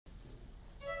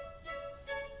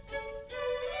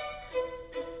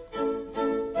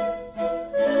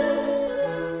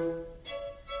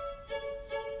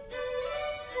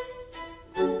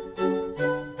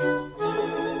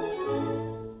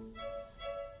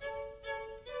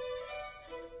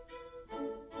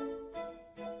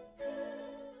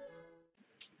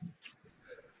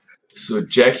So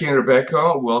Jackie and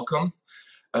Rebecca, welcome.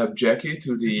 Jackie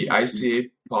to the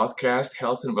ICA podcast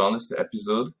Health and Wellness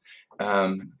episode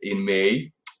in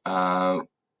May.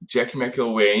 Jackie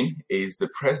McIlwain is the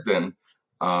president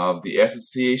of the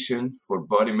Association for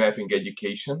Body Mapping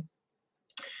Education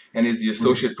and is the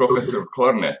associate professor of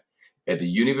clarinet at the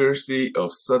University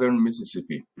of Southern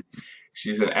Mississippi.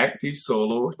 She's an active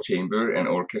solo, chamber, and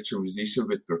orchestra musician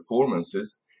with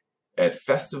performances at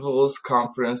festivals,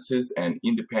 conferences, and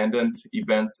independent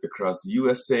events across the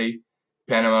USA,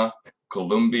 Panama,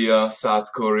 Colombia, South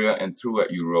Korea, and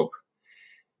throughout Europe.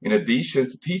 In addition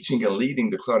to teaching and leading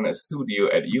the clarinet studio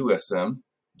at USM,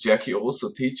 Jackie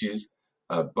also teaches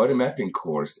a body mapping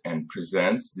course and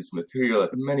presents this material at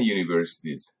many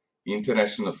universities,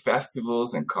 international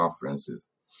festivals, and conferences.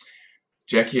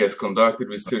 Jackie has conducted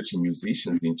research in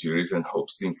musicians' injuries and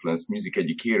hopes to influence music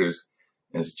educators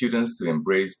and students to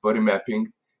embrace body mapping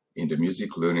in the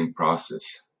music learning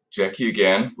process. Jackie,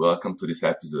 again, welcome to this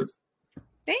episode.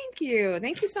 Thank you.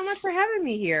 Thank you so much for having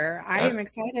me here. I am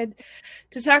excited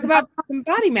to talk about some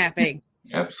body mapping.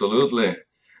 Absolutely.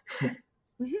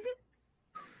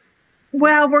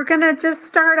 Well, we're going to just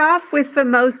start off with the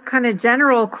most kind of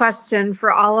general question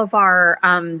for all of our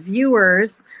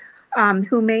viewers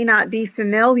who may not be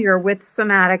familiar with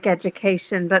somatic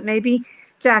education, but maybe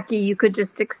Jackie, you could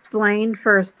just explain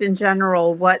first in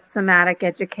general what somatic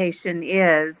education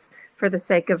is for the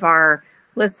sake of our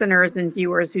listeners and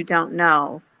viewers who don't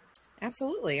know.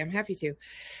 Absolutely. I'm happy to.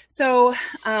 So,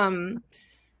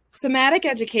 somatic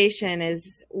education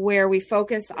is where we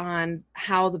focus on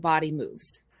how the body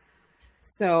moves.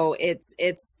 So it's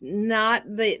not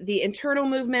the internal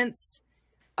movements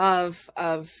of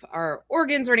our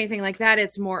organs or anything like that.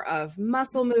 It's more of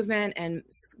muscle movement and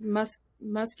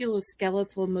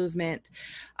musculoskeletal movement,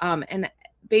 and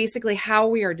basically how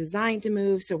we are designed to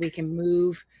move so we can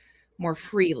move more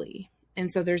freely. And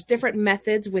so there's different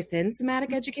methods within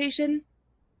somatic education,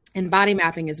 and body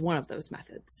mapping is one of those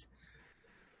methods.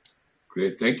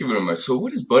 Great. Thank you very much. So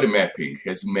what is body mapping?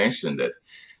 As you mentioned that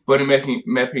body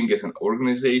mapping is an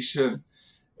organization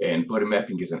and body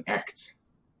mapping is an act.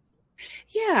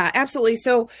 Yeah, absolutely.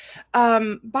 So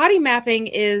body mapping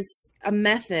is a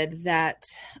method that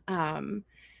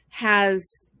has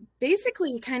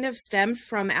basically kind of stemmed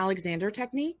from Alexander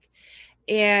technique.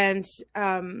 And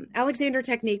Alexander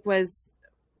technique was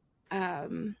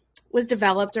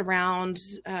developed around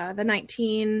around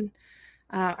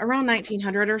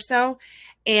 1900 or so.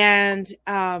 And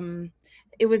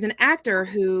it was an actor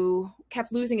who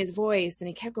kept losing his voice, and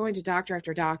he kept going to doctor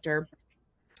after doctor,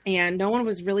 and no one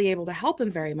was really able to help him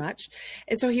very much.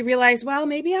 And so he realized, well,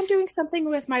 maybe I'm doing something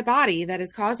with my body that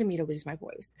is causing me to lose my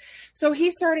voice. So he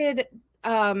started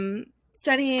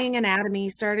studying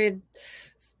anatomy, started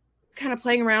kind of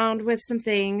playing around with some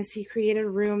things. He created a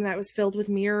room that was filled with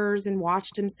mirrors and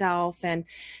watched himself. And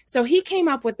so he came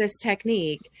up with this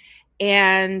technique.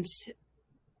 And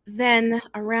then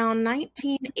around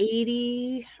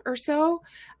 1980 or so,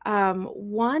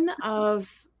 one of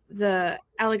the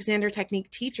Alexander technique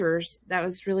teachers that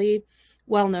was really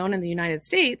well known in the United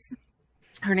States,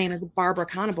 her name is Barbara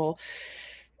Conable.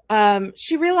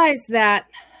 She realized that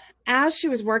as she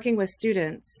was working with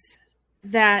students,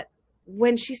 that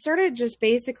when she started just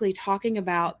basically talking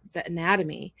about the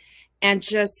anatomy and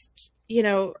just,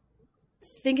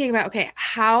 thinking about, okay,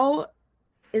 how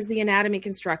is the anatomy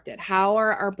constructed? How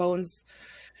are our bones,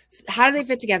 how do they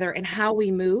fit together and how we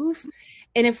move?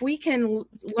 And if we can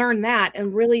learn that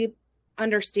and really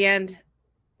understand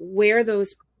where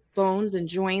those bones and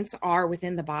joints are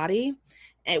within the body,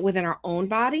 within our own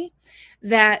body,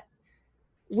 that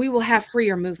we will have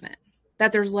freer movement,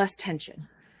 that there's less tension.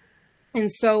 And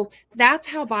so that's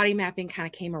how body mapping kind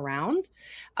of came around.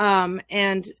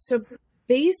 And so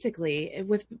basically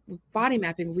with body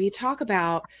mapping, we talk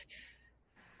about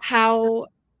how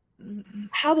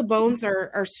the bones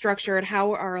are structured,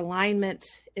 how our alignment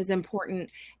is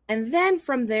important. And then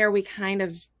from there, we kind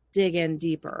of dig in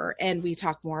deeper and we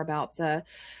talk more about the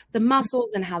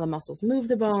muscles and how the muscles move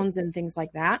the bones and things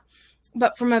like that.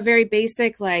 But from a very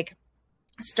basic,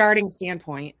 starting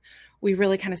standpoint, we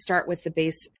really kind of start with the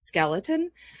base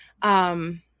skeleton.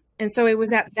 And so it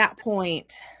was at that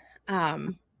point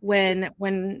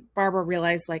when Barbara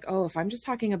realized, if I'm just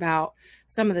talking about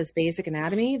some of this basic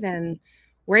anatomy, then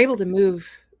we're able to move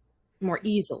more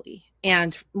easily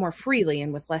and more freely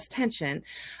and with less tension.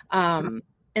 And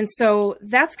so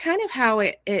that's kind of how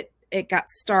it got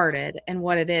started and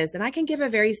what it is. And I can give a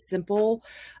very simple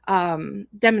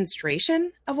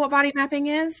demonstration of what body mapping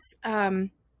is.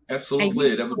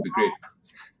 Absolutely. That would be great.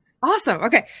 Awesome.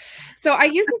 Okay. So I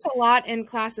use this a lot in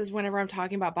classes whenever I'm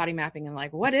talking about body mapping and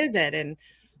what is it? And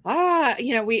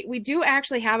We do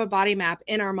actually have a body map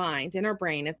in our mind, in our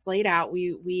brain. It's laid out.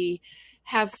 We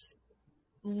have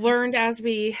learned as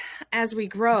we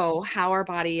grow how our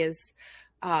body is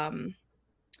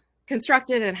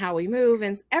constructed and how we move.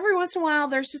 And every once in a while,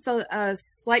 there's just a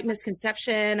slight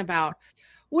misconception about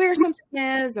where something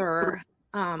is or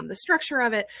the structure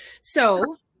of it.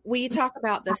 So we talk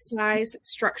about the size,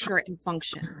 structure, and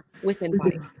function within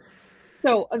body map.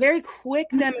 So a very quick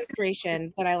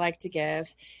demonstration that I like to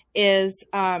give is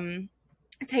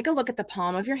take a look at the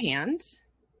palm of your hand,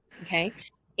 okay?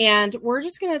 And we're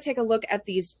just going to take a look at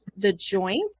the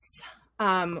joints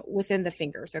within the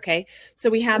fingers, okay? So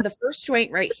we have the first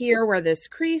joint right here where this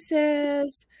crease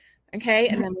is, okay?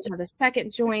 And then we have the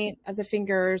second joint of the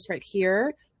fingers right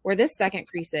here where this second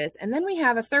crease is. And then we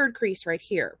have a third crease right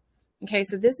here. Okay,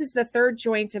 so this is the third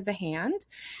joint of the hand.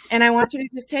 And I want you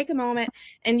to just take a moment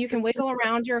and you can wiggle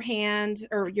around your hand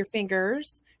or your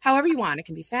fingers however you want. It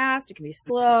can be fast, it can be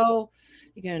slow.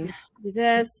 You can do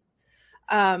this.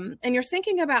 And you're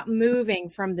thinking about moving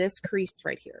from this crease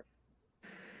right here.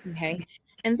 Okay,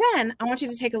 and then I want you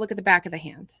to take a look at the back of the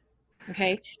hand.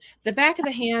 Okay, the back of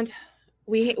the hand,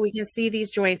 we can see these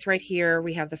joints right here.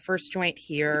 We have the first joint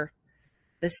here,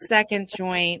 the second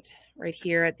joint right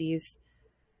here at these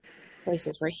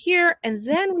places right here. And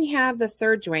then we have the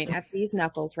third joint at these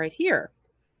knuckles right here.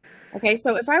 Okay,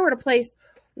 so if I were to place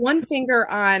one finger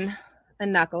on a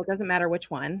knuckle, it doesn't matter which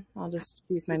one. I'll just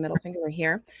use my middle finger right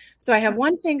here. So I have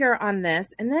one finger on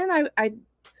this, and then I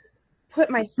put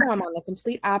my thumb on the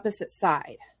complete opposite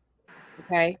side.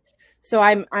 Okay, so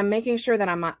I'm making sure that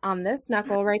I'm on this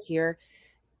knuckle right here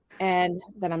and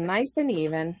that I'm nice and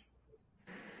even.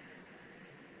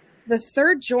 The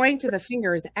third joint of the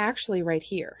finger is actually right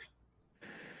here.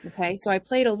 Okay, so I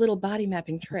played a little body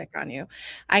mapping trick on you.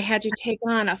 I had you take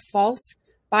on a false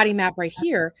body map right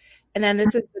here, and then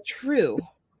this is the true,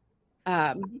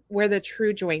 where the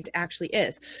true joint actually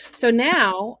is. So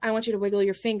now I want you to wiggle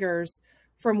your fingers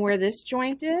from where this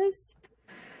joint is,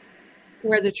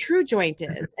 where the true joint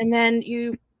is. And then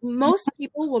most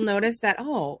people will notice that,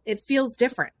 oh, it feels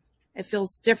different. It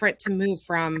feels different to move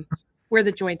from where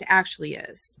the joint actually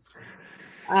is.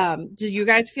 Do you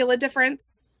guys feel a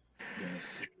difference?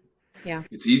 Yes. Yeah.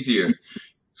 It's easier.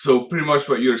 So pretty much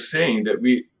what you're saying, that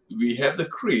we have the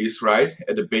crease, right,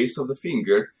 at the base of the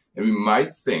finger, and we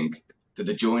might think that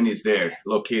the joint is there,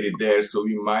 located there. So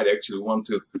we might actually want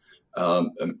to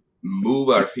move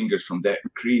our fingers from that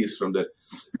crease, from the,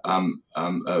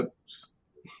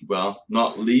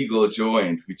 not legal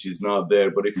joint, which is not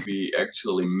there. But if we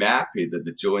actually map it, that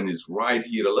the joint is right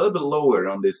here, a little bit lower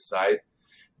on this side,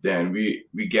 then we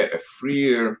get a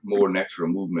freer, more natural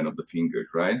movement of the fingers,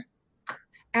 right?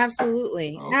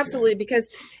 Absolutely. Okay. Absolutely. Because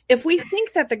if we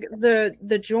think that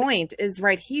the joint is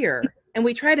right here and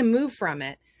we try to move from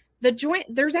it, the joint,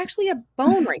 there's actually a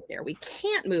bone right there. We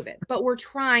can't move it, but we're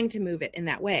trying to move it in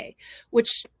that way,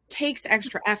 which takes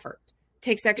extra effort,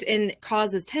 and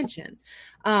causes tension.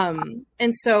 And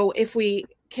so if we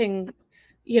can,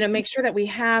 make sure that we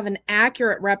have an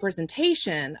accurate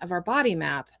representation of our body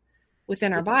map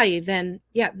within our body, then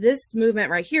this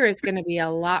movement right here is going to be a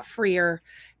lot freer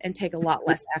and take a lot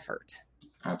less effort.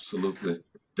 Absolutely.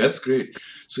 That's great.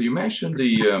 So you mentioned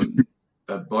the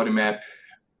body map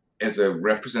as a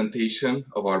representation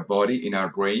of our body in our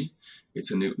brain.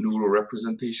 It's a neural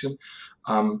representation.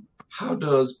 How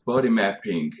does body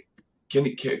mapping,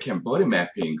 can body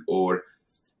mapping or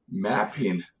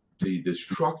mapping the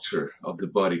structure of the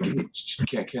body,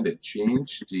 can it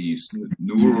change the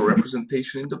neural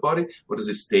representation in the body, or does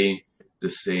it stay the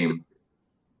same?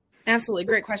 Absolutely.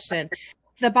 Great question.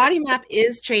 The body map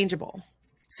is changeable.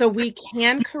 So we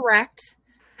can correct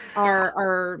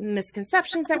our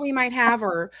misconceptions that we might have,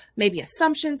 or maybe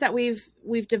assumptions that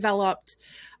we've developed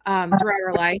throughout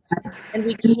our life. And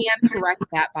we can correct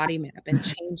that body map and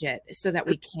change it so that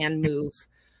we can move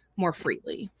more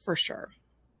freely, for sure.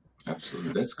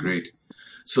 Absolutely. That's great.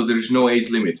 So there's no age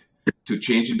limit to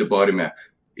changing the body map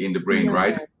in the brain,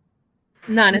 right?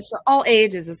 None. It's for all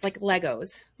ages. It's like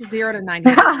Legos, 0 to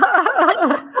 90.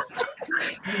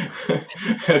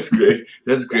 That's great.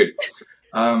 That's great.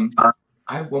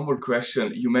 I have one more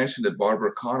question. You mentioned that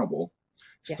Barbara Carnival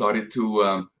started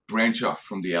to branch off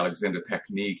from the Alexander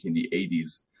technique in the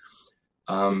 80s.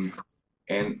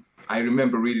 And I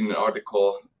remember reading an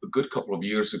article a good couple of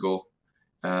years ago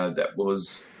that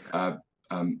was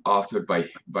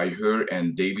authored by her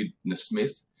and David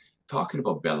Nesmith, talking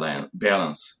about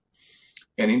balance.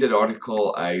 And in that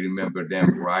article, I remember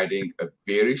them writing a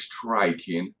very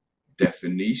striking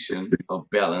definition of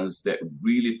balance that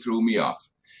really threw me off.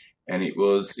 And it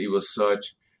was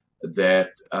such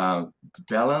that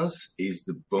balance is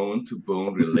the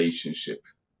bone-to-bone relationship,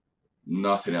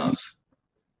 nothing else.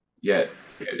 Yeah,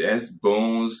 as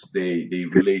bones, they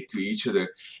relate to each other.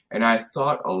 And I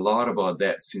thought a lot about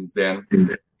that since then.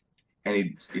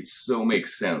 And it so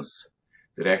makes sense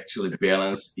that actually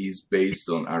balance is based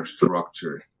on our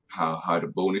structure, how the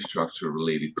bone structure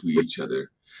related to each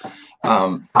other.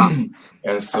 And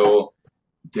so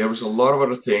there was a lot of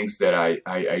other things that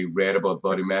I read about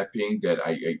body mapping that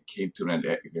I came to, and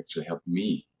that actually helped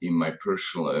me in my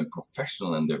personal and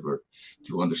professional endeavor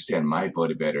to understand my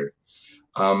body better.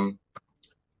 Can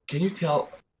you tell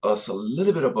us a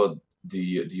little bit about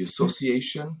the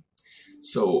association?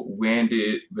 So when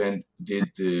did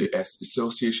the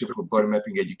Association for Body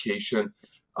Mapping Education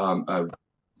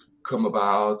come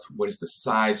about? What is the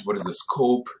size? What is the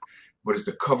scope? What is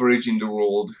the coverage in the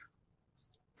world?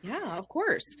 Yeah, of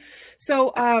course.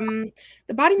 So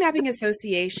the Body Mapping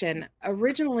Association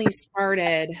originally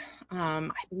started,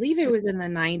 I believe it was in the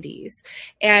 90s,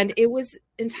 and it was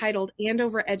entitled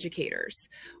Andover Educators,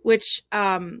 which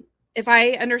if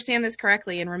I understand this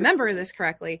correctly and remember this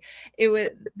correctly,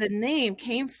 the name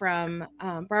came from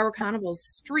Barbara Conable's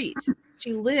street.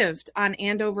 She lived on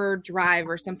Andover Drive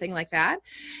or something like that.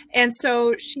 And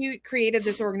so she created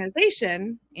this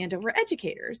organization, Andover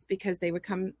Educators, because they would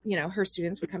come, her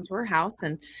students would come to her house.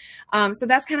 And so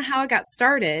that's kind of how it got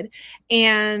started.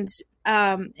 And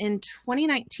in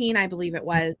 2019, I believe it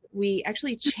was, we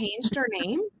actually changed our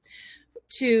name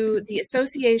to the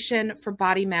Association for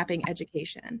Body Mapping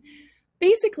Education,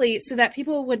 basically so that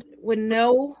people would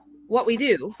know what we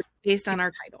do based on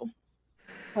our title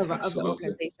of the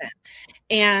organization.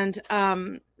 And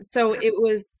so it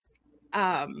was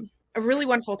a really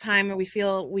wonderful time, and we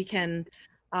feel we can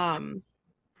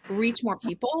reach more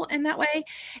people in that way.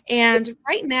 And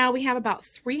right now we have about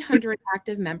 300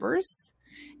 active members,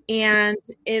 and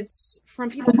it's from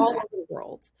people all over the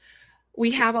world.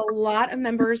 We have a lot of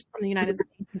members from the United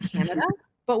States and Canada,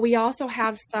 but we also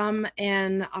have some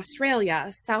in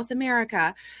Australia, South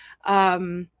America, all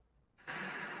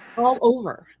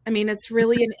over. I mean, it's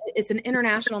really it's an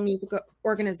international music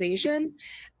organization.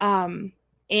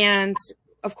 And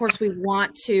of course, we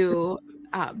want to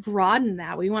broaden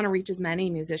that. We want to reach as many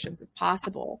musicians as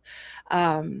possible.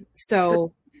 But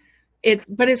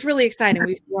it's really exciting.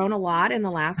 We've grown a lot in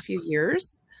the last few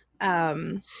years.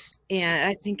 And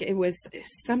I think it was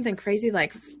something crazy,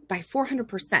 like by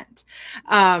 400%.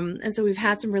 And so we've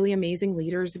had some really amazing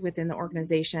leaders within the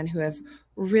organization who have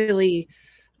really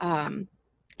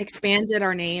expanded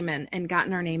our name and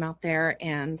gotten our name out there.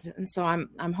 And so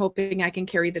I'm hoping I can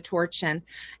carry the torch and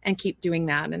keep doing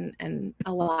that and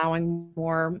allowing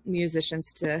more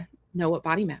musicians to know what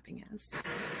body mapping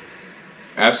is.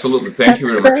 Absolutely. Thank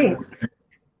you very much.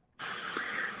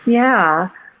 Yeah.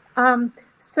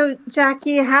 So,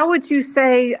 Jackie, how would you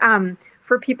say,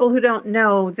 for people who don't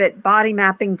know, that body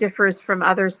mapping differs from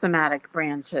other somatic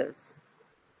branches?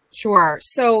 Sure.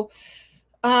 So,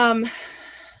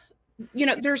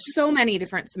 there's so many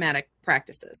different somatic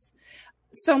practices,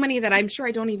 so many that I'm sure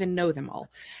I don't even know them all.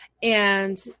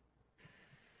 And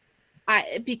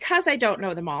because I don't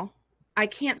know them all, I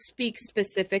can't speak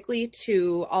specifically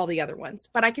to all the other ones,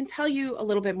 but I can tell you a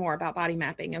little bit more about body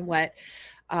mapping and what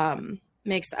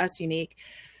makes us unique.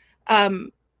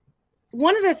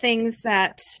 One of the things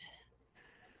that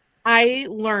I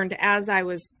learned as I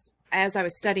was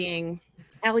studying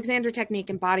Alexander technique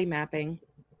and body mapping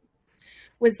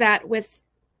was that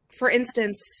for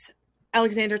instance,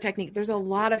 Alexander technique, there's a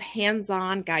lot of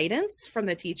hands-on guidance from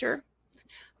the teacher.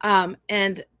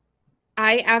 And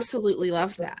I absolutely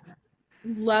loved that.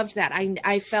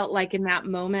 I felt like in that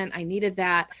moment I needed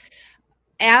that.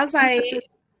 As I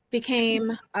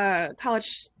became a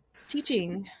college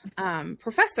teaching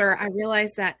professor, I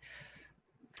realized that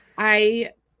I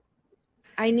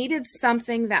needed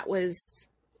something that was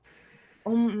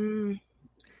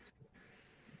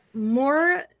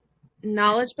more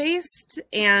knowledge-based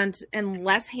and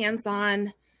less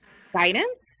hands-on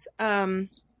guidance for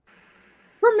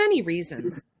many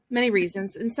reasons.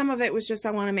 And some of it was just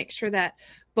I want to make sure that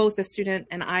both the student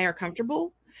and I are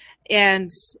comfortable.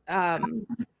 And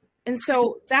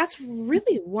so that's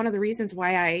really one of the reasons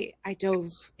why I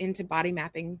dove into body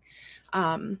mapping.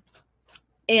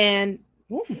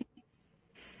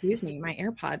 Excuse me, my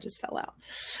AirPod just fell out.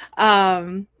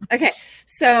 Okay,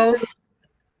 so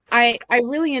I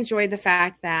really enjoyed the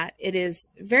fact that it is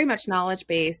very much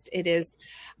knowledge-based.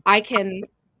 I can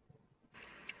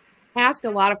ask a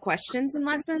lot of questions in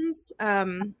lessons.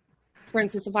 For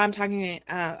instance, if I'm talking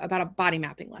about a body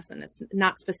mapping lesson, it's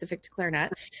not specific to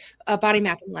clarinet, a body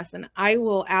mapping lesson, I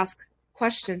will ask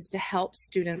questions to help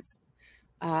students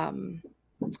kind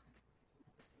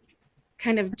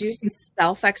of do some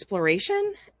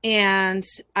self-exploration, and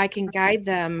I can guide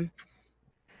them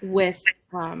with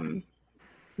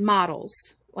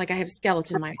models. Like I have a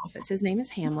skeleton in my office. His name is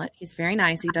Hamlet. He's very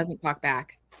nice. He doesn't talk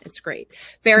back. It's great.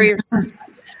 Very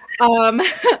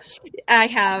I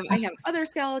have other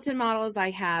skeleton models. I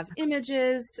have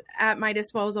images at my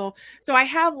disposal. So I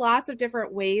have lots of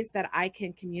different ways that I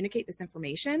can communicate this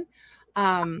information.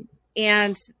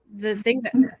 And the thing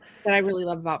that I really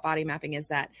love about body mapping is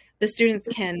that the students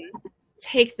can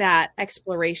take that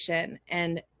exploration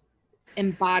and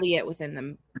embody it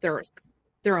within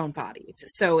their own bodies.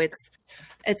 So it's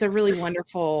a really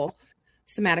wonderful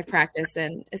somatic practice,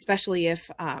 and especially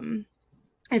if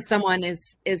someone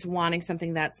is wanting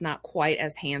something that's not quite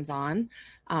as hands-on,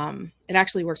 it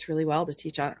actually works really well to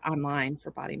teach online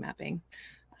for body mapping.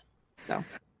 So,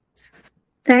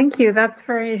 thank you. That's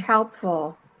very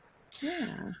helpful.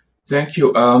 Yeah. Thank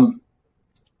you.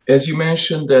 As you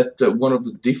mentioned that one of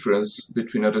the difference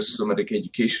between other somatic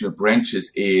educational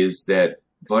branches is that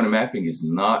body mapping is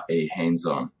not a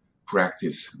hands-on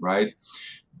practice, right?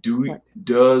 Do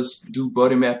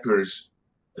body mappers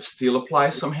still apply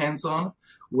some hands-on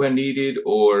when needed,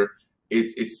 or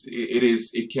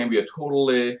it can be a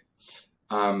totally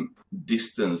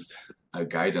distanced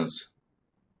guidance?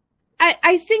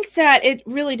 I think that it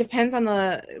really depends on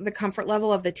the comfort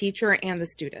level of the teacher and the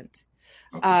student.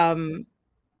 Okay.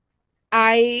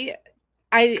 I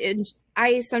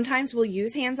sometimes will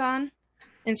use hands-on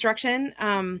instruction,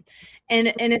 and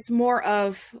it's more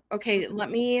of, okay, let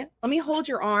me hold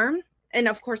your arm, and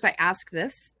of course I ask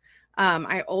this.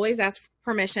 I always ask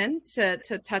permission to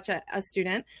touch a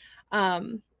student,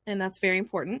 and that's very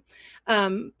important.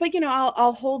 But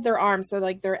I'll hold their arm, so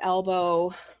like their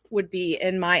elbow would be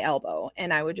in my elbow,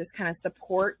 and I would just kind of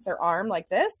support their arm like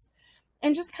this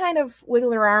and just kind of wiggle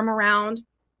their arm around.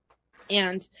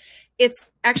 And it's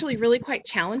actually really quite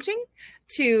challenging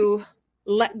to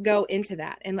let go into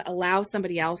that and allow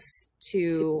somebody else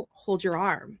to hold your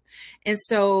arm. And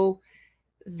so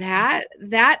that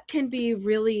can be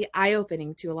really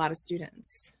eye-opening to a lot of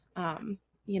students. I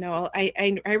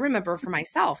remember for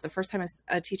myself, the first time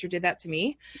a teacher did that to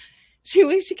me,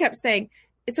 she kept saying,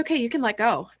 "It's okay, you can let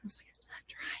go." I was like, I'm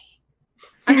trying.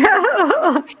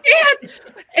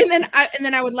 and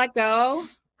then I would let go,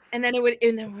 and then it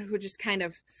would just kind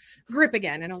of grip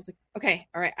again. And I was like, okay,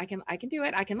 all right, I can do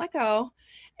it. I can let go.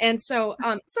 And so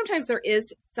sometimes there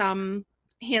is some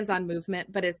hands-on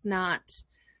movement, but it's not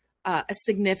a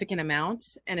significant amount,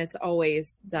 and it's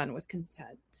always done with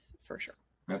consent, for sure.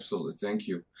 Absolutely. Thank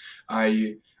you.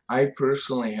 I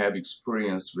personally have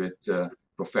experience with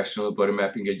professional body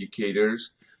mapping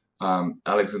educators,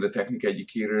 Alexander Technic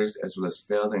educators, as well as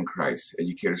Feldenkrais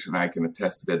educators, and I can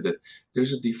attest to that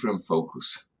there's a different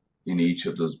focus in each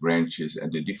of those branches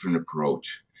and a different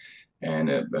approach, and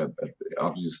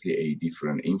obviously a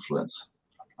different influence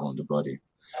on the body.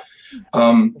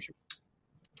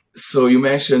 So you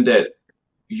mentioned that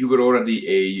you were already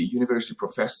a university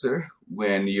professor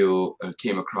when you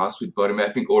came across with body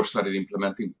mapping or started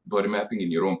implementing body mapping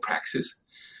in your own praxis.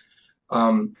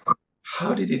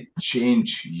 How did it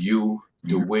change you,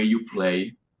 the way you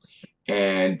play,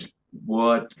 and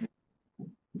what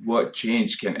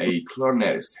change can a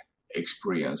clarinetist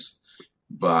experience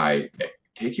by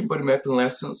taking body mapping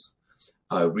lessons,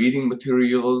 reading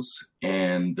materials,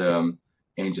 and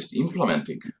just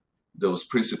implementing those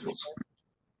principles?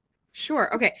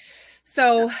 Sure. Okay.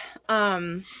 So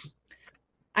I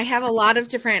have a lot of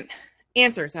different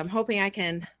answers. I'm hoping I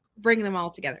can bring them all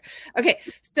together. Okay.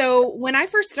 So when I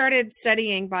first started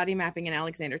studying body mapping and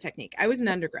Alexander Technique, I was an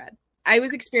undergrad. I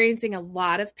was experiencing a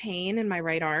lot of pain in my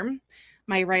right arm.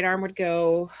 My right arm would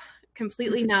go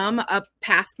completely numb up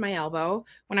past my elbow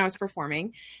when I was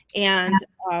performing. And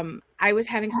I was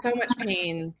having so much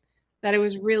pain that it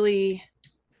was really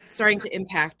starting to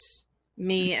impact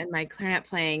me and my clarinet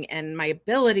playing and my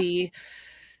ability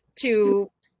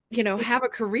to, have a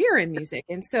career in music.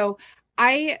 And so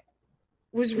I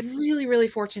was really, really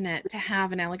fortunate to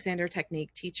have an Alexander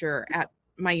Technique teacher at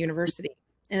my university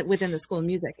within the School of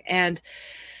Music. And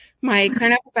my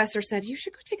clarinet professor said, "You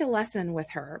should go take a lesson with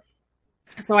her."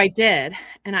 So I did.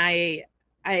 And I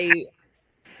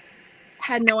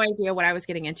had no idea what I was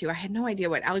getting into. I had no idea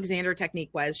what Alexander Technique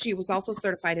was. She was also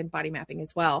certified in body mapping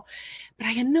as well, but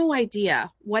I had no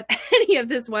idea what any of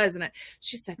this was. And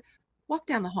she said, "Walk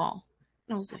down the hall."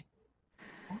 And I was like,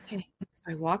 okay.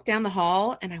 So I walked down the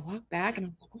hall and I walked back and I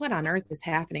was like, what on earth is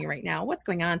happening right now? What's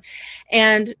going on?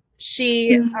 And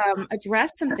she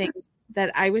addressed some things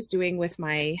that I was doing with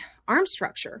my arm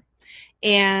structure.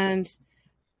 And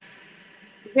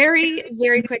very,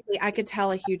 very quickly, I could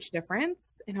tell a huge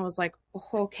difference. And I was like,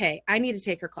 okay, I need to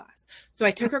take her class. So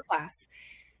I took her class.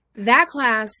 That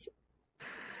class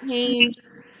changed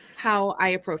how I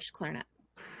approached clarinet.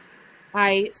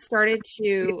 I started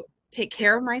to take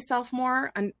care of myself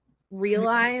more and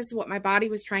realize what my body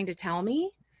was trying to tell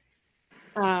me.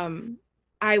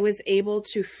 I was able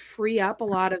to free up a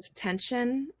lot of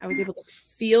tension. I was able to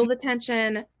feel the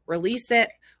tension, release it,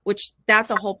 which that's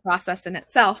a whole process in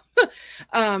itself.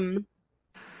 But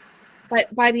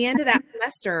by the end of that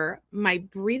semester, my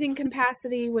breathing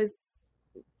capacity was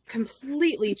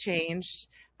completely changed.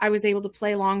 I was able to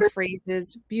play long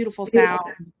phrases, beautiful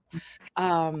sound.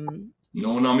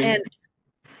 No numbing? And,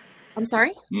 I'm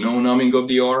sorry? No numbing of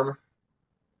the arm?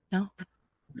 No.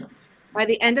 By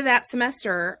the end of that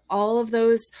semester, all of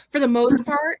those, for the most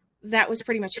part, that was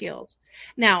pretty much healed.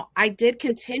 Now, I did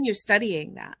continue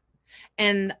studying that.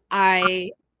 And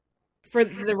for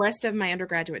the rest of my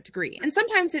undergraduate degree. And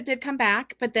sometimes it did come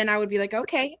back, but then I would be like,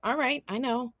 okay, all right, I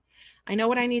know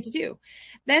what I need to do.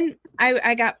 Then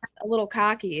I got a little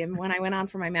cocky. And when I went on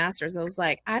for my master's, I was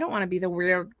like, I don't want to be the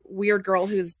weird girl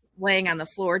who's laying on the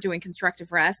floor doing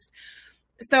constructive rest.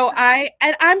 So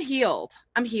I'm healed.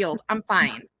 I'm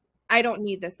fine. I don't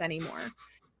need this anymore.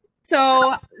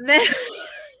 So then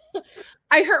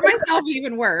I hurt myself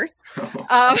even worse.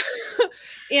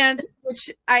 And which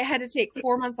I had to take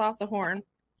 4 months off the horn.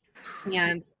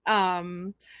 And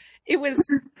it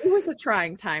was a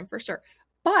trying time for sure.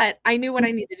 But I knew what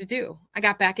I needed to do. I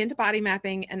got back into body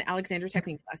mapping and Alexander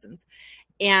technique lessons.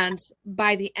 And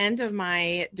by the end of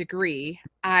my degree,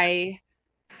 I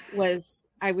was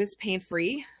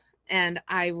pain-free and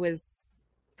I was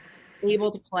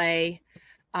able to play.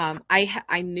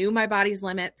 I knew my body's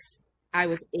limits. I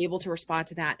was able to respond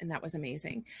to that. And that was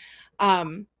amazing.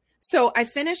 So I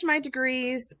finished my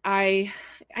degrees. I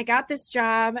got this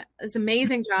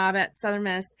amazing job at Southern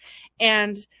Miss.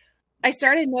 And I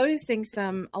started noticing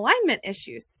some alignment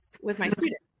issues with my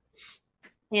students.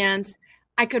 And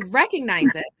I could recognize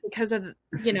it because of,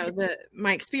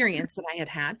 my experience that I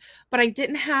had, but I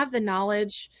didn't have the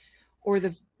knowledge or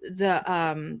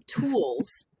the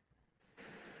tools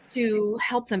to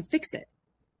help them fix it.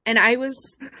 And I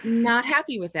was not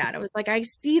happy with that. I was like, I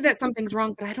see that something's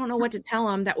wrong, but I don't know what to tell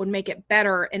them that would make it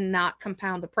better and not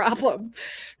compound the problem.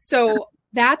 So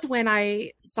that's when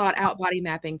I sought out body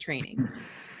mapping training.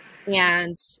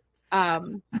 And I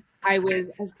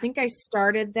think I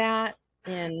started that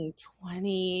in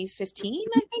 2015,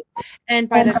 I think. And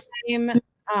by the time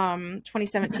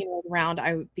 2017 rolled around,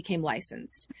 I became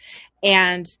licensed.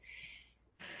 And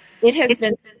it has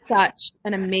been such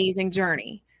an amazing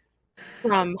journey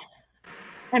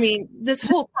this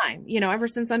whole time, ever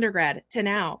since undergrad to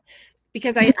now,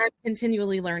 because I'm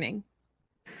continually learning.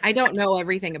 I don't know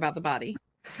everything about the body,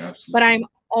 Absolutely. But I'm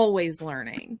always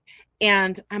learning.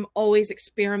 And I'm always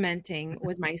experimenting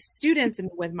with my students and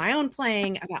with my own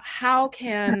playing about how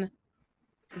can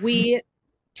we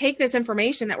take this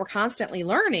information that we're constantly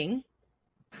learning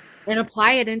and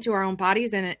apply it into our own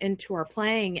bodies and into our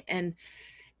playing. And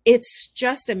it's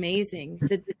just amazing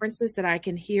the differences that I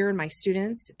can hear in my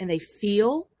students and they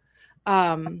feel.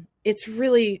 It's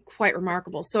really quite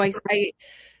remarkable. So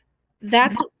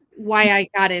that's why I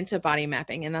got into body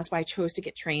mapping, and that's why I chose to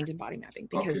get trained in body mapping,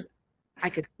 because I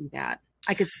could see that.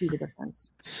 I could see the difference.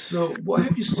 So what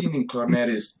have you seen in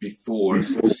clarinetists before?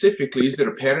 Specifically, is there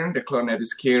a pattern that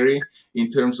clarinetists carry in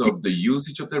terms of the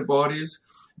usage of their bodies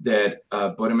that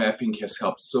body mapping has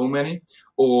helped so many?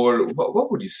 Or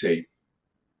what would you say?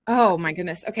 Oh, my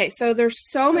goodness. Okay, so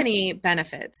there's so many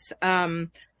benefits.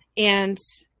 And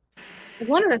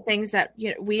one of the things that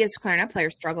we as clarinet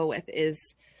players struggle with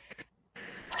is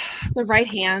the right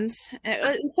hand.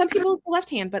 Some people it's the left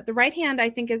hand, but the right hand I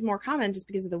think is more common just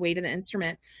because of the weight of the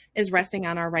instrument is resting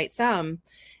on our right thumb.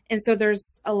 And so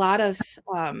there's a lot of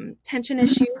tension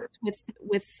issues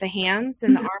with the hands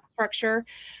and the arm structure,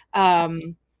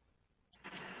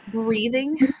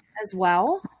 breathing as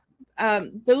well.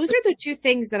 Those are the two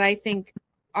things that I think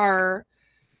are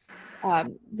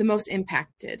the most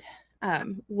impacted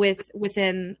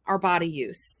within our body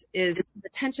use is the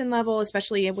tension level,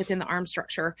 especially within the arm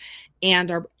structure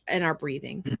and our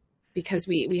breathing, because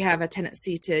we have a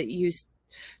tendency to use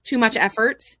too much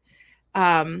effort,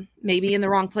 maybe in the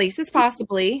wrong places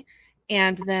possibly.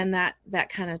 And then that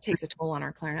kind of takes a toll on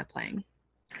our clarinet playing.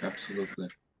 Absolutely.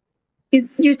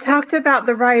 You talked about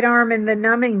the right arm and the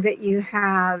numbing that you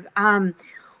have.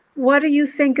 What do you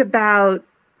think about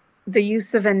the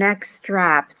use of a neck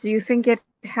strap? Do you think it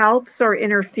helps or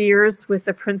interferes with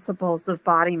the principles of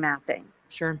body mapping?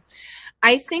 Sure.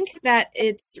 I think that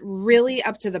it's really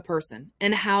up to the person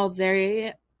and how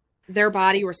they their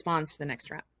body responds to the next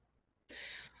strap.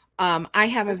 I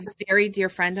have a very dear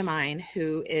friend of mine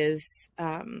who is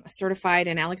certified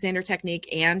in Alexander technique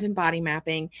and in body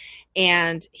mapping.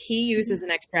 And he uses the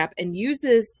neck strap and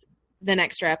uses the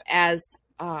neck strap as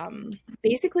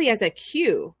basically as a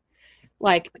cue,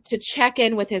 like to check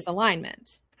in with his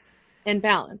alignment and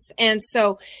balance. And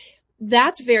so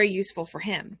that's very useful for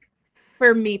him.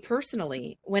 For me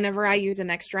personally, whenever I use a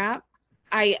neck strap,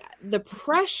 the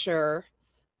pressure,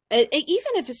 even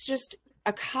if it's just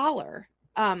a collar,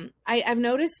 I've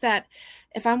noticed that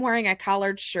if I'm wearing a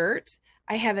collared shirt,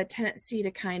 I have a tendency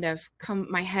to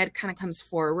my head kind of comes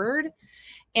forward.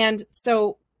 And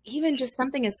so even just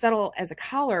something as subtle as a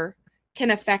collar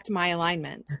can affect my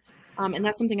alignment. And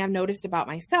that's something I've noticed about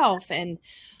myself, and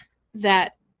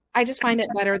that I just find it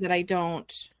better that I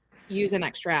don't use a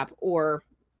neck strap, or,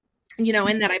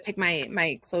 and that I pick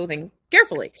my clothing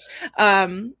carefully.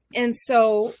 And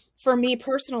so for me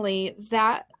personally,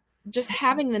 that just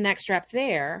having the neck strap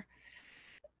there,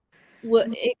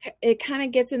 it kind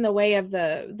of gets in the way of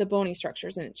the bony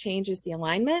structures, and it changes the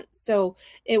alignment. So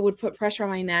it would put pressure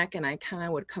on my neck, and I kind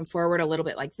of would come forward a little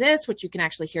bit like this, which you can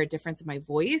actually hear a difference in my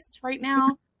voice right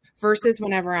now versus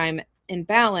whenever I'm in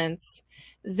balance.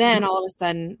 Then all of a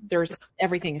sudden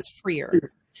everything is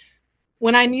freer.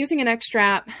 When I'm using a neck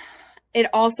strap, it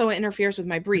also interferes with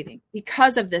my breathing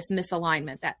because of this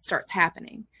misalignment that starts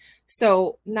happening.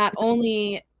 So not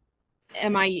only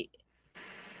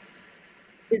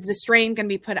is the strain going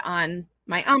to be put on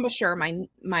my embouchure,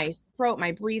 my throat,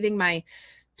 my breathing, my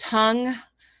tongue,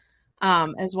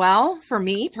 as well, for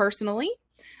me personally,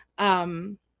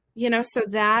 so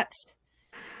that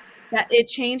it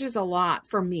changes a lot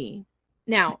for me.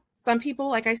 Now, some people,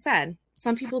 like I said,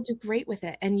 some people do great with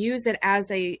it and use it as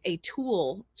a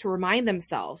tool to remind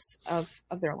themselves of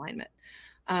their alignment.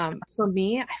 For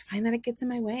me, I find that it gets in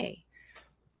my way.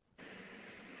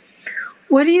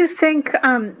 What do you think,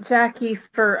 Jackie,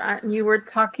 you were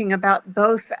talking about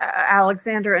both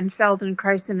Alexander and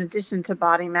Feldenkrais in addition to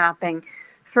body mapping,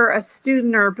 for a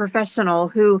student or a professional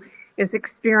who is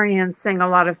experiencing a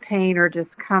lot of pain or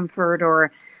discomfort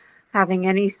or having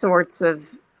any sorts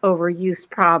of overuse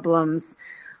problems,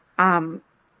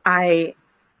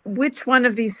 which one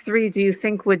of these three do you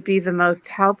think would be the most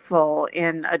helpful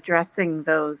in addressing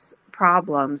those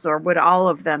problems, or would all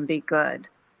of them be good?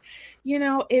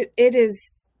 It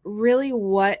is really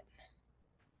what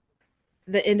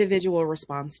the individual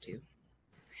responds to.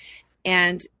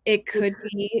 And it could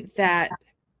be that,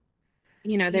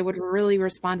 they would really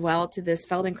respond well to this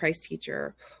Feldenkrais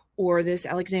teacher or this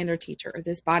Alexander teacher or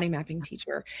this body mapping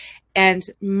teacher. And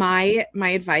my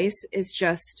advice is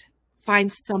just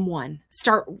find someone,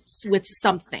 start with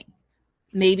something,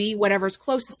 maybe whatever's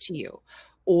closest to you,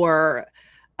 or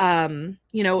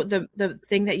the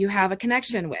thing that you have a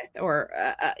connection with, or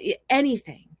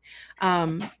anything.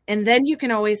 And then you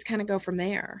can always kind of go from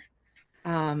there.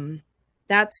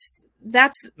 That's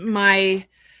my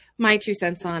 2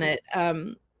 cents on it.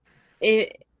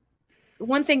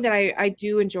 One thing that I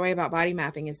do enjoy about body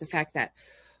mapping is the fact that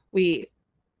we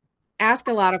ask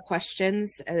a lot of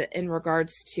questions in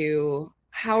regards to,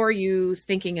 how are you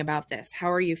thinking about this?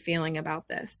 How are you feeling about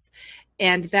this?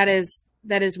 And that is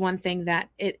one thing that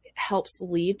it helps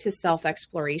lead to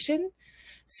self-exploration,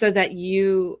 so that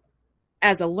you,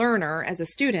 as a learner, as a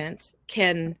student,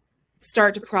 can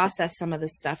start to process some of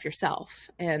this stuff yourself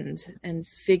and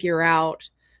figure out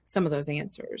some of those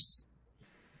answers.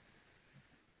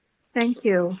 Thank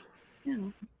you.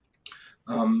 Yeah.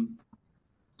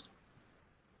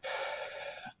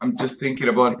 I'm just thinking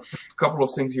about a couple of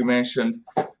things you mentioned,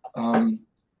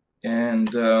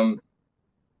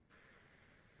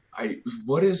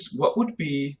 what would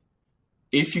be,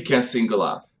 if you can single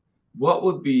out, what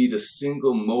would be the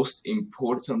single most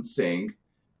important thing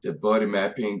that body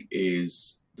mapping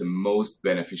is the most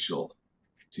beneficial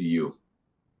to you?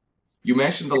 You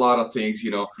mentioned a lot of things,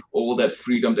 all that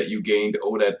freedom that you gained,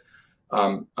 all that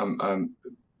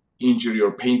injury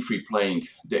or pain-free playing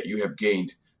that you have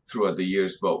gained throughout the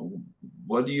years. But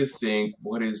what do you think,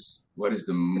 what is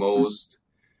the most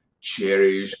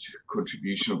cherished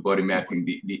contribution of body mapping,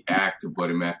 the act of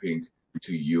body mapping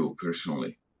to you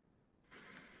personally,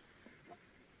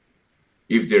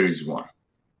 if there is one?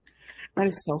 That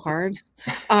is so hard.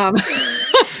 One of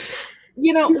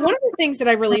the things that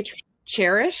I really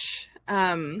cherish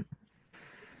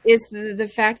is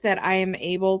the fact that I am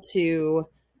able to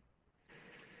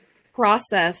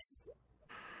process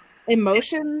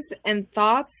emotions and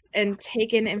thoughts and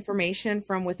take in information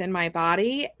from within my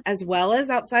body as well as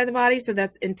outside the body. So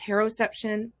that's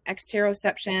interoception,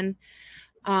 exteroception.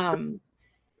 And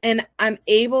I'm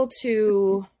able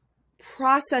to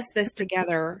process this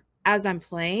together as I'm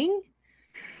playing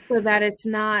so that it's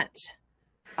not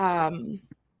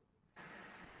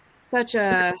such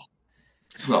a...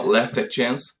 It's not left at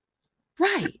chance.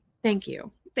 Right. Thank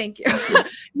you. Okay.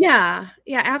 Yeah,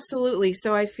 absolutely.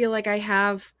 So I feel like I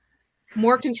have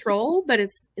more control, but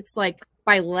it's like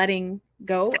by letting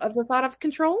go of the thought of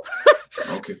control,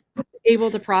 Okay.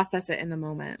 able to process it in the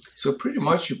moment. So pretty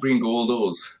much you bring all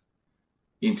those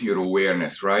into your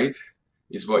awareness, right?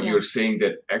 Is what Yeah. you're saying,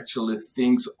 that actually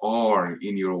things are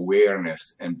in your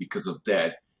awareness, and because of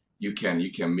that, you can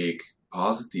make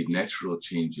positive, natural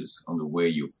changes on the way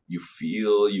you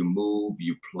feel, you move,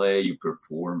 you play, you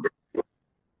perform.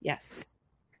 Yes.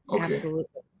 Okay. Absolutely.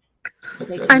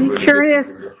 That's I'm really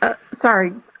curious.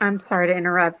 Sorry, I'm sorry to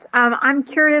interrupt. I'm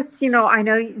curious. I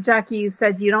know, Jackie, you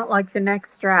said you don't like the neck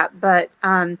strap, but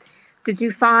did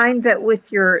you find that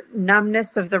with your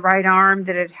numbness of the right arm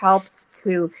that it helped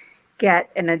to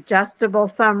get an adjustable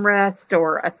thumb rest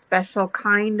or a special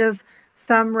kind of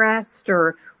thumb rest,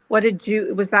 or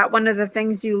was that one of the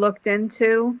things you looked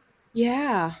into?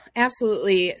 Yeah,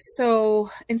 absolutely. So,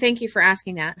 and thank you for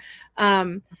asking that.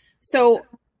 So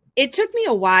it took me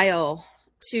a while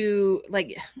to,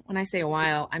 like, when I say a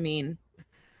while, I mean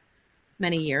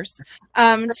many years,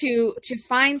 to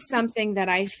find something that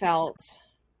I felt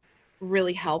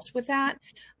really helped with that.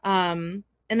 And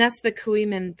that's the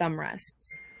McIlwain thumb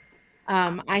rests.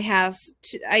 I have,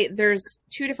 there's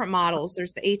two different models.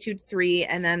 There's the Etude 3,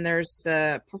 and then there's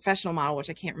the professional model, which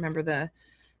I can't remember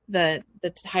the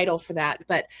title for that,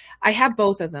 but I have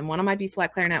both of them. One on my B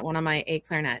flat clarinet, one on my A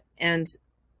clarinet, and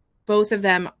both of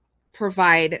them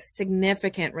provide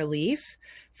significant relief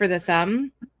for the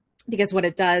thumb, because what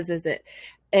it does is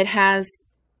it has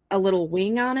a little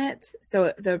wing on it.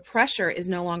 So the pressure is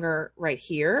no longer right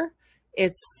here.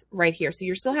 It's right here. So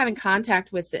you're still having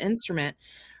contact with the instrument.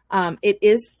 It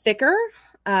is thicker.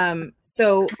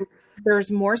 So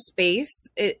there's more space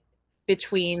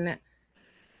between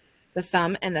the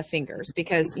thumb and the fingers,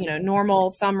 because,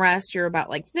 normal thumb rest, you're about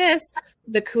like this.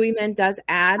 The McIlwain does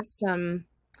add some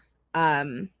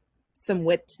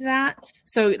width to that.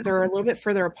 So they're a little bit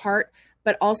further apart,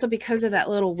 but also because of that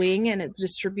little wing, and it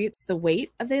distributes the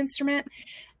weight of the instrument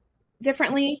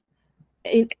differently.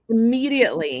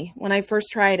 Immediately when I first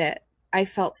tried it, I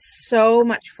felt so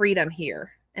much freedom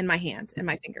here in my hand and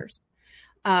my fingers.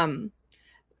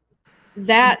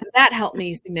 That helped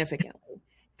me significantly.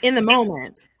 In the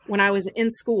moment when I was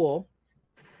in school,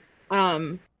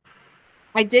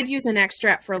 I did use a neck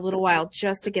strap for a little while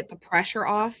just to get the pressure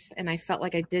off, and I felt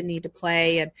like I did need to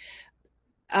play. And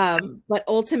but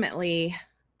ultimately,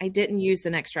 I didn't use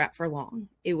the neck strap for long.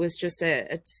 It was just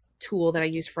a tool that I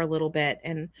used for a little bit,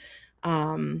 and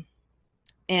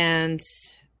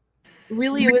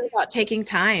really, it was about taking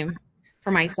time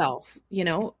for myself.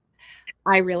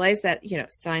 I realized that,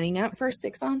 signing up for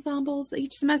 6 ensembles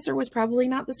each semester was probably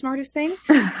not the smartest thing.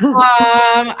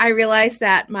 I realized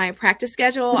that my practice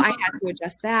schedule, I had to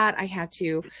adjust that. I had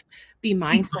to be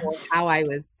mindful of how I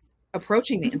was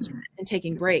approaching the instrument and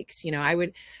taking breaks.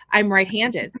 I'm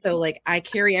right-handed. So like I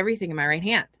carry everything in my right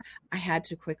hand. I had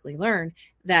to quickly learn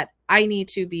that I need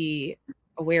to be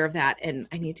aware of that, and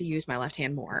I need to use my left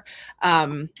hand more.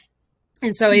 And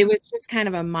so it was just kind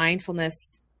of a mindfulness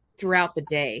throughout the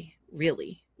day,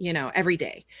 really, every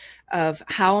day, of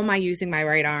how am I using my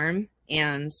right arm?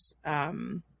 And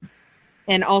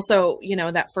also,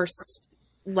 that first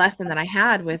lesson that I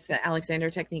had with the Alexander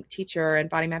technique teacher and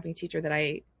body mapping teacher that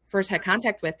I first had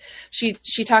contact with, she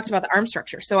talked about the arm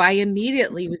structure. So I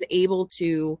immediately was able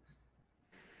to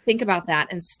think about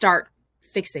that and start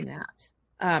fixing that,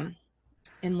 and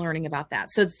learning about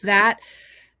that. So that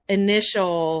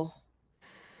initial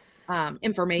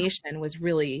information was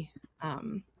really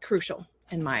crucial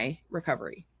in my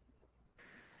recovery.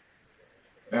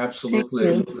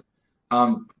 Absolutely.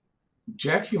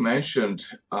 Jack, you mentioned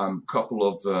a couple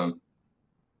of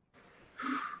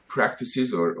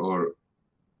practices or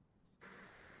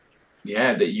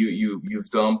that you've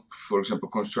done, for example,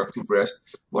 constructive rest.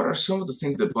 What are some of the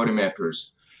things that body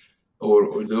mappers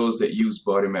or those that use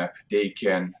body map, they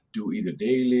can do either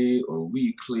daily or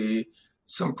weekly,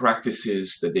 some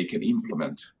practices that they can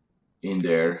implement in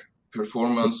their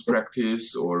performance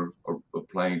practice or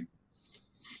playing?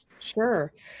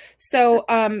 Sure. So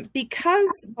because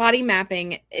body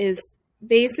mapping is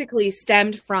basically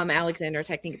stemmed from Alexander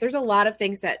technique, there's a lot of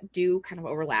things that do kind of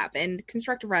overlap, and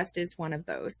constructive rest is one of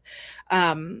those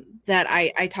that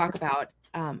I talk about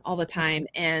all the time.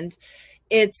 And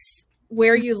it's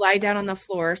where you lie down on the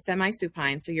floor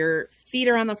semi-supine. So your feet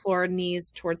are on the floor,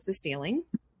 knees towards the ceiling,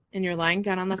 and you're lying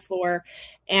down on the floor,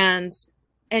 and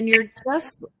and you're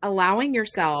just allowing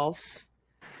yourself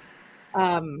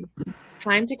time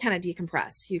to kind of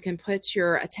decompress. You can put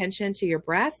your attention to your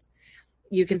breath.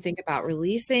 You can think about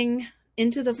releasing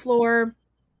into the floor.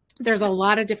 There's a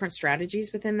lot of different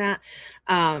strategies within that.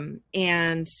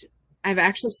 And I've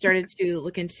actually started to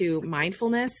look into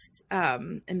mindfulness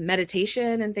and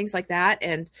meditation and things like that.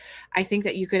 And I think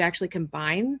that you could actually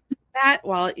combine that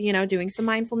while, doing some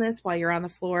mindfulness while you're on the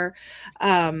floor.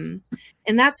 And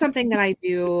that's something that I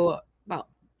do about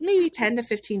maybe 10 to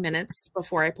 15 minutes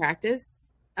before I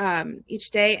practice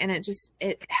each day. And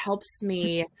it helps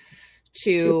me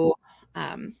to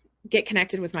get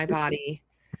connected with my body,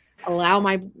 allow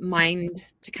my mind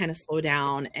to kind of slow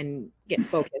down and get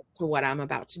focused to what I'm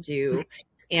about to do.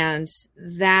 And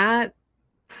that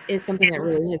is something that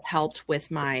really has helped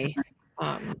with my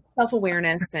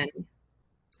self-awareness and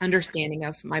understanding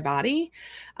of my body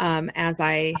as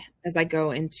I go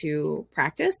into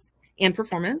practice and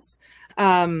performance.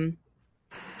 Some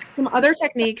other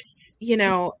techniques,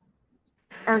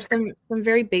 are some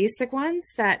very basic ones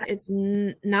that it's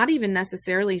not even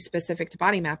necessarily specific to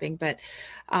body mapping, but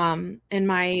in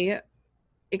my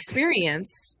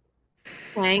experience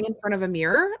playing in front of a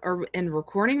mirror and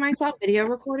recording myself, video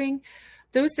recording,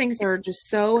 those things are just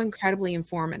so incredibly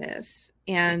informative.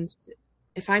 And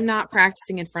if I'm not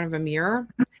practicing in front of a mirror,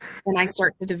 then I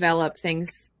start to develop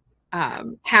things,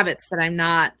 habits that I'm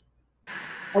not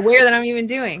aware that I'm even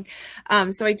doing.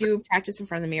 So I do practice in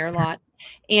front of the mirror a lot.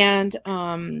 And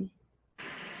one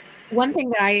thing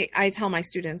that I tell my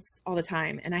students all the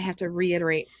time, and I have to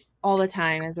reiterate all the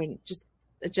time as just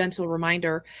a gentle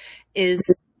reminder, is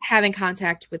having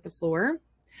contact with the floor.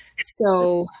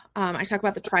 So I talk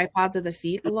about the tripods of the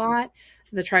feet a lot.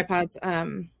 The tripods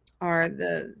are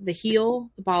the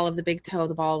heel, the ball of the big toe,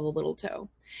 the ball of the little toe.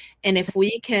 And if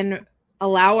we can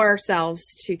allow ourselves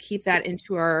to keep that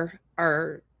into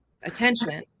our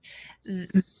attention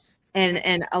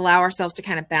and allow ourselves to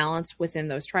kind of balance within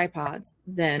those tripods,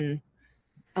 then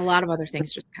a lot of other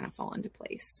things just kind of fall into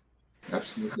place.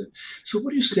 Absolutely. So what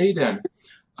do you say then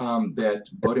that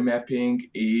body mapping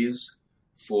is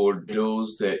for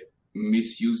those that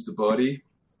misuse the body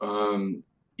in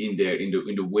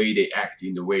the way they act,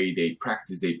 in the way they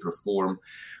practice, they perform?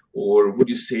 Or would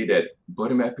you say that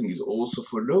body mapping is also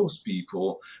for those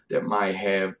people that might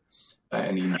have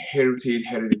an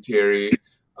hereditary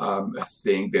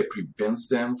thing that prevents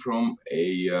them from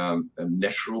a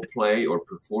natural play or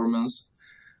performance?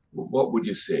 What would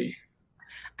you say?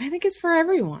 I think it's for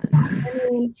everyone. I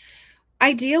mean,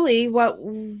 ideally, what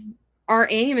our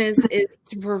aim is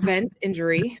to prevent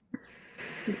injury,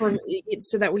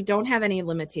 so that we don't have any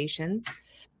limitations,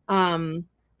 that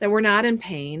we're not in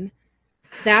pain.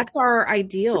 That's our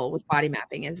ideal with body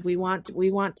mapping. Is we want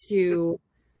to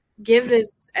give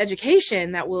this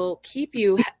education that will keep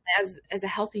you as a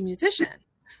healthy musician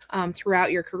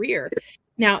throughout your career.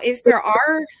 Now, if there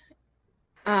are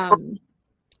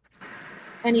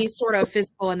any sort of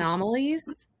physical anomalies,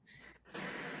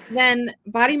 then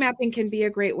body mapping can be a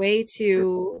great way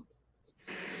to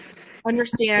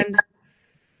understand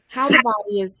how the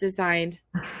body is designed.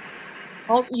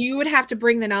 Also, you would have to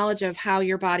bring the knowledge of how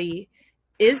your body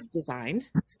is designed.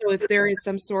 So if there is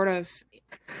some sort of,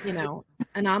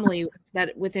 anomaly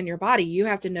that within your body, you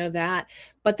have to know that.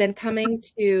 But then coming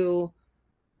to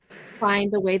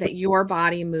find the way that your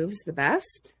body moves the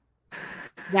best,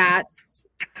 that's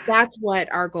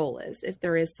what our goal is. If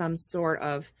there is some sort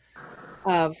of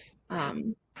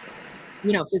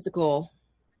physical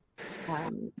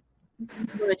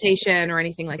limitation or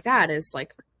anything like that, is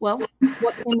like, well,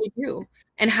 what can we do?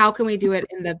 And how can we do it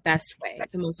in the best way,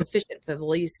 the most efficient, the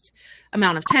least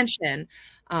amount of tension,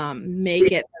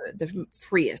 make it the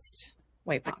freest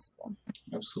way possible?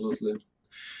 Absolutely.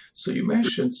 So you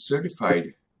mentioned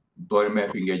certified body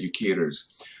mapping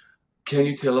educators. Can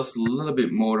you tell us a little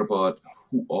bit more about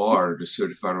who are the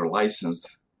certified or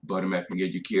licensed body mapping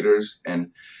educators,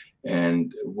 and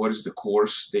what is the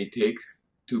course they take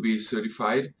to be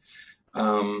certified?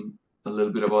 A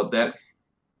little bit about that.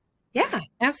 Yeah,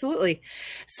 absolutely.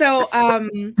 So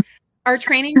our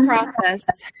training process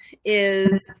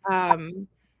is,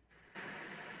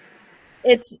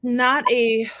 it's not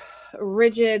a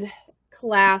rigid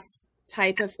class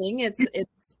type of thing.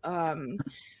 It's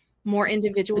more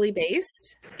individually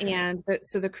based. And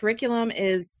so the curriculum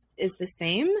is the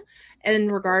same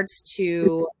in regards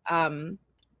to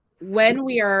when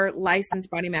we are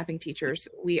licensed body mapping teachers,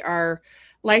 we are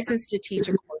licensed to teach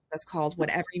a course that's called What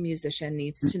Every Musician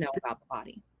Needs to Know About the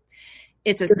Body.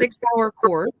 It's a 6-hour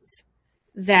course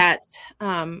that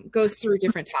goes through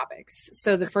different topics.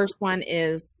 So the first one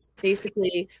is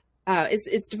basically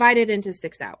it's divided into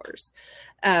 6 hours.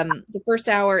 The first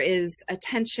hour is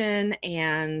attention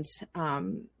and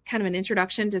kind of an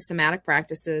introduction to somatic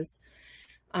practices.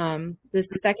 The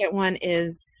second one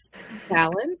is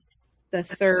balance. The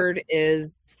third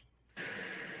is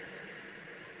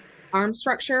arm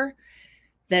structure,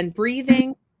 then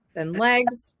breathing, then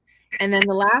legs. And then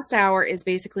the last hour is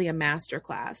basically a master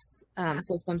class.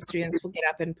 So some students will get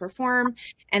up and perform,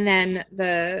 and then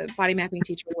the body mapping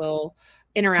teacher will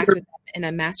interact with them in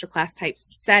a master class type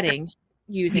setting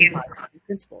using body mapping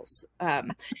principles.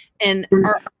 And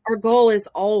our goal is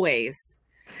always,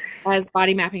 as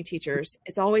body mapping teachers,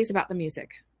 it's always about the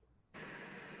music.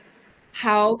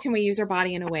 How can we use our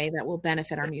body in a way that will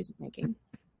benefit our music making?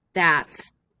 That's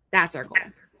our goal.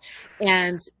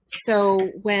 And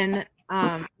so when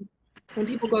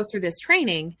people go through this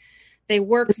training, they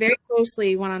work very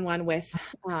closely one-on-one with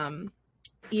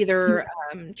either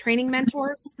training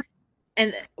mentors,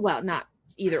 and not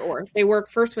either or. They work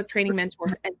first with training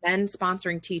mentors and then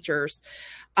sponsoring teachers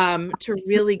to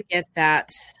really get that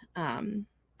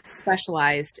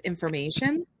specialized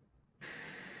information.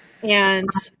 And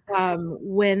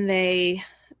when they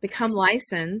become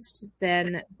licensed,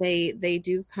 then they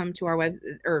do come to our web,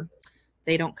 or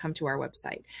they don't come to our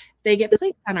website. They get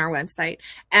placed on our website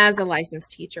as a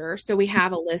licensed teacher. So we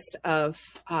have a list of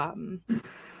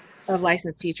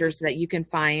licensed teachers that you can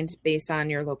find based on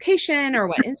your location or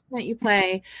what instrument you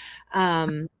play.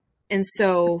 And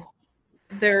so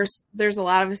there's a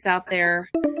lot of us out there,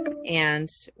 and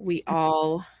we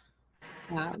all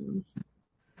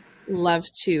love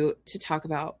to talk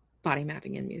about body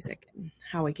mapping in music and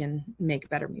how we can make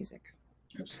better music.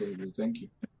 Absolutely. Thank you.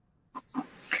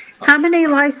 How many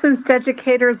licensed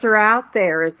educators are out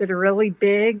there? Is it a really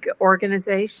big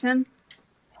organization?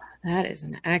 That is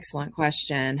an excellent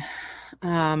question.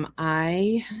 I'm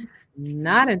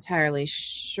not entirely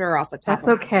sure off the top That's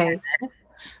of my okay. head.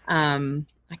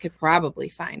 I could probably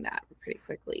find that pretty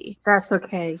quickly. That's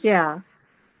okay. Yeah.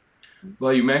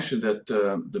 Well, you mentioned that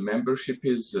the membership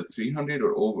is 300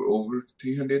 or over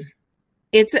 300.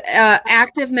 It's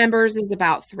active members is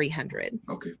about 300.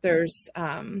 Okay. There's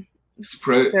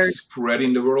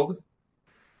spreading the world.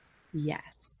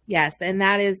 Yes, and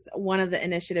that is one of the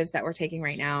initiatives that we're taking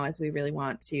right now, as we really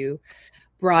want to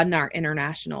broaden our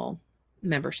international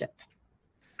membership.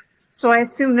 So I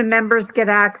assume the members get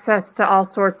access to all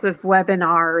sorts of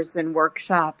webinars and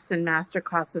workshops and master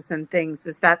classes and things.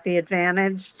 Is that the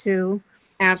advantage too?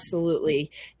 Absolutely.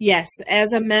 Yes.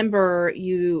 As a member,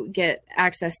 you get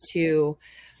access to,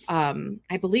 I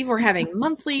believe we're having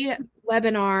monthly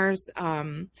webinars.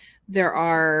 There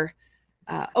are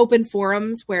open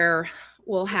forums where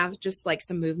we'll have just like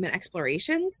some movement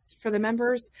explorations for the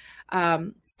members.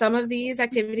 Some of these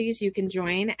activities you can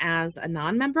join as a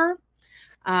non-member.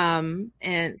 And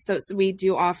so we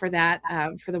do offer that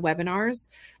for the webinars.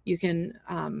 You can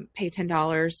pay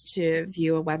 $10 to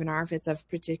view a webinar if it's of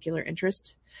particular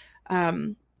interest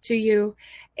to you.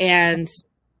 And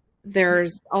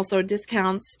there's also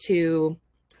discounts to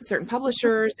certain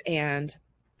publishers and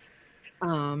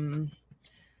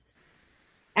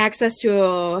access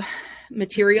to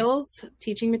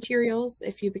teaching materials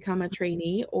if you become a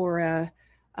trainee or a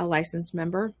licensed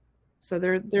member. So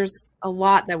there's a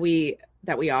lot that we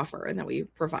offer and that we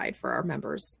provide for our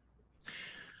members.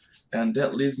 And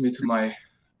that leads me to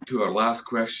our last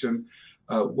question.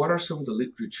 What are some of the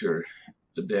literature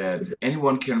that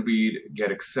anyone can read,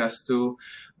 get access to,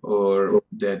 or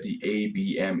that the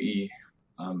ABME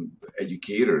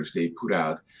educators they put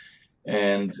out?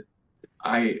 And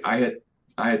I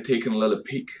had taken a little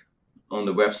peek on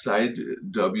the website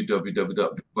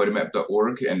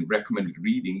www.bodymap.org and recommended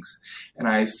readings, and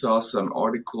I saw some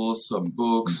articles, some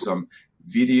books, some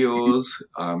videos,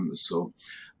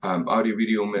 audio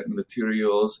video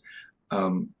materials.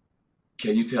 Can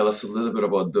you tell us a little bit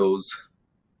about those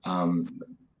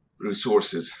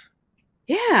resources?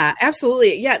 Yeah,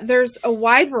 absolutely. Yeah, there's a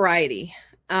wide variety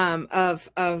of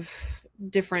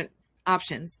different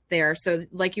options there. So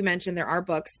like you mentioned, there are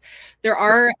books.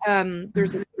 There's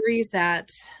a series that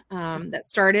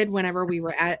started whenever we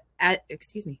were at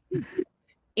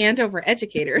Andover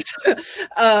Educators.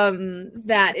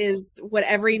 That is what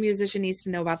every musician needs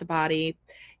to know about the body.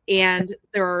 And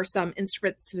there are some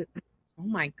instrument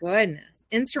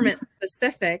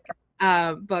specific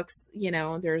books.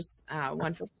 There's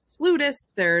one for flutists.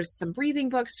 There's some breathing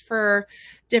books for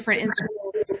different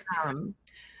instruments.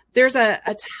 There's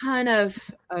a ton of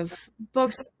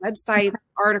books, websites,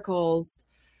 articles,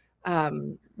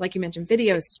 like you mentioned,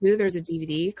 videos too. There's a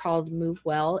DVD called Move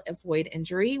Well, Avoid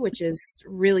Injury, which is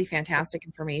really fantastic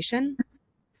information.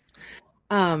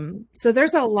 So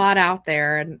there's a lot out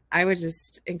there, and I would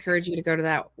just encourage you to go to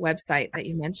that website that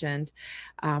you mentioned,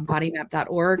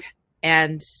 bodymap.org,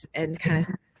 and kind of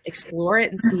explore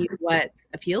it and see what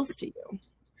appeals to you.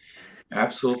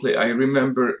 Absolutely. I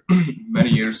remember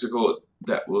many years ago,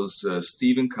 that was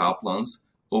Stephen Kaplan's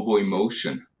Oboe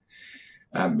Emotion.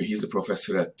 He's a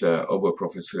professor oboe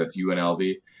professor at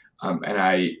UNLV. And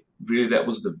that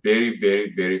was the very,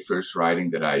 very, very first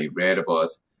writing that I read about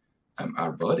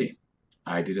our body.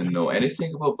 I didn't know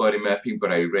anything about body mapping,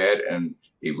 but I read, and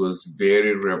it was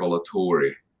very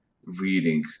revelatory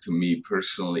reading to me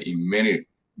personally in many,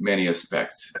 many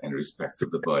aspects and respects of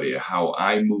the body, how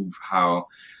I move, how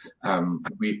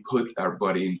we put our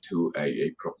body into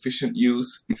a proficient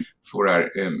use for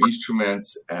our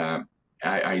instruments.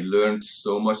 I learned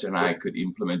so much, and I could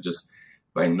implement just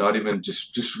by not even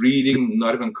just reading,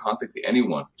 not even contacting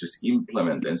anyone, just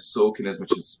implement and soak in as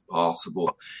much as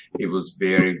possible. It was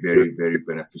very, very, very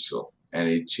beneficial, and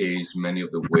it changed many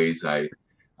of the ways I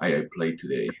play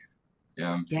today.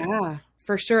 Yeah,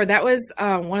 for sure. That was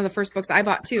one of the first books I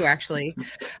bought too, actually.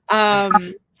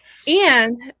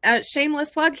 And shameless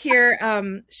plug here,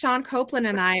 Sean Copeland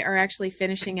and I are actually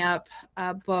finishing up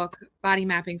a book, Body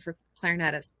Mapping for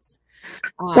Clarinetists.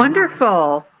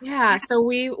 Wonderful. Yeah, so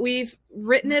we've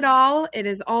written it all. It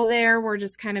is all there. We're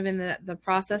just kind of in the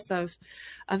process of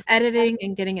editing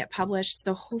and getting it published.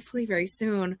 So hopefully very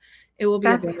soon it will be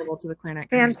available to the clarinet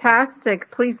community. Fantastic.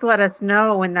 Please let us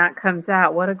know when that comes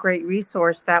out. What a great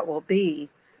resource that will be.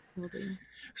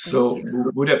 So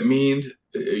would that mean,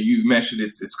 you mentioned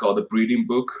it's called the Breathing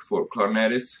Book for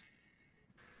Clarinetists?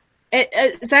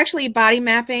 It's actually Body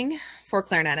Mapping for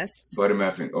Clarinetists. Body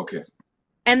Mapping, okay.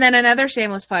 And then another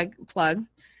shameless plug.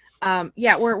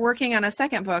 We're working on a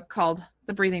second book called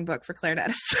The Breathing Book for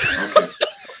Clarinetists. Okay.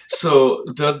 So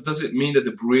does it mean that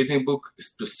the Breathing Book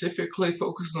specifically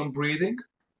focuses on breathing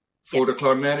for the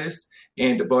clarinetist,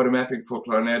 and the Body Mapping for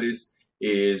Clarinetists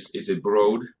is a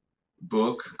broad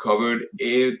book covered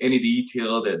any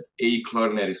detail that a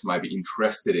clarinetist might be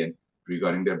interested in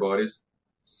regarding their bodies?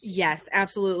 Yes,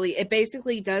 absolutely. It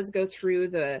basically does go through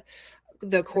the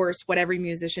course, what every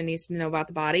musician needs to know about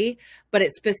the body, but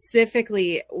it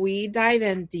specifically, we dive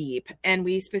in deep, and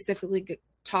we specifically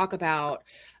talk about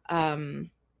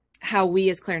how we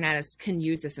as clarinetists can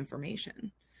use this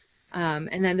information.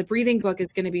 And then the breathing book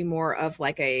is going to be more of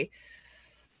like a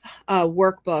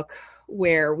workbook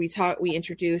where we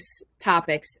introduce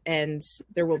topics, and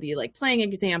there will be like playing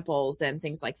examples and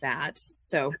things like that.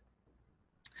 So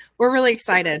we're really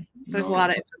excited. There's a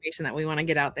lot of information that we want to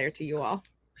get out there to you all.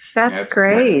 That's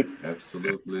great.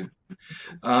 Absolutely.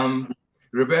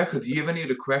 Rebecca, do you have any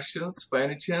other questions by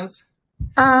any chance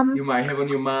you might have on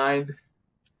your mind?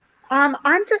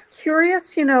 I'm just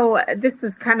curious, this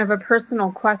is kind of a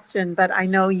personal question, but I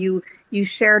know you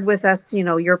shared with us,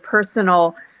 your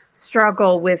personal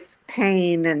struggle with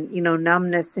pain and,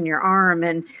 numbness in your arm.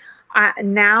 And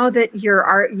now that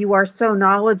you are so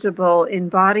knowledgeable in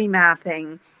body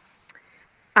mapping,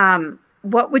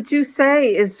 what would you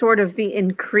say is sort of the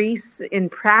increase in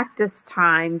practice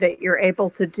time that you're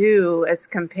able to do as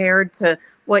compared to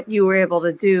what you were able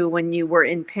to do when you were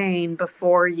in pain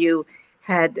before you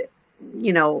had,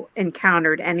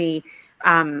 encountered any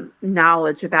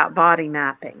knowledge about body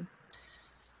mapping?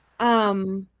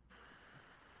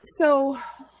 So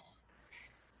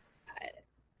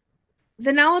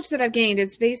the knowledge that I've gained,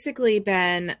 it's basically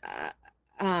been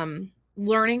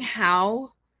learning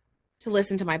how to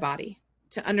listen to my body,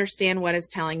 to understand what it's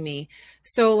telling me.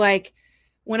 So like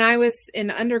when I was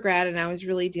in undergrad and I was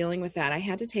really dealing with that, I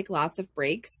had to take lots of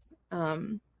breaks.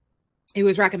 It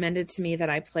was recommended to me that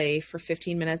I play for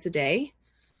 15 minutes a day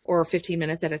or 15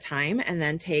 minutes at a time, and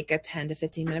then take a 10 to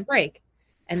 15 minute break.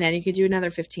 And then you could do another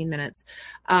 15 minutes.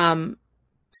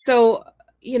 So,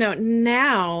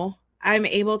 now I'm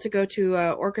able to go to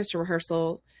an orchestra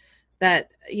rehearsal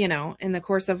that, in the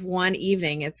course of one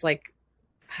evening, it's like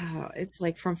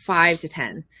from 5 to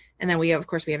 10. And then we have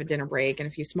a dinner break and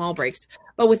a few small breaks,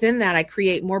 but within that, I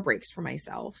create more breaks for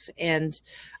myself. And,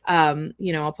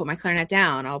 I'll put my clarinet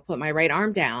down. I'll put my right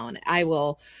arm down. I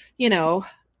will,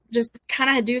 just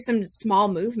kind of do some small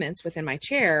movements within my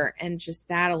chair. And just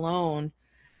that alone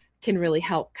can really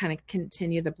help kind of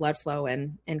continue the blood flow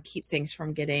and keep things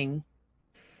from getting,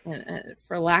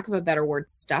 for lack of a better word,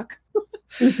 stuck.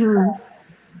 Mm-hmm.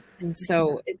 And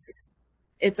so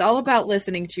it's all about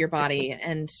listening to your body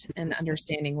and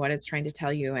understanding what it's trying to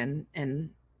tell you, and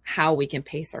how we can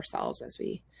pace ourselves as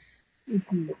we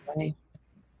play.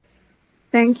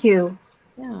 Thank you.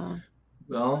 Yeah.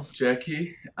 Well,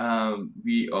 Jackie,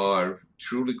 we are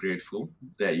truly grateful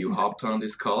that you hopped on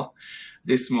this call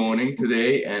this morning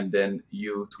today, and then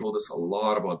you told us a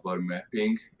lot about body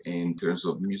mapping in terms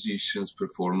of musicians,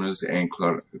 performers, and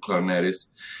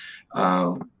clarinetists.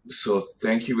 So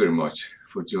thank you very much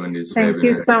for joining this Thank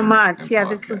you webinar so much. and Yeah,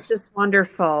 this was podcast. just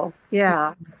wonderful.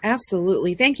 Yeah.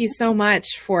 Absolutely. Thank you so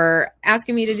much for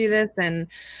asking me to do this and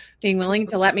being willing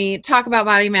to let me talk about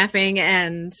body mapping.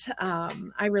 And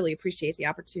I really appreciate the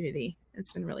opportunity.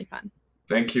 It's been really fun.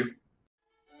 Thank you.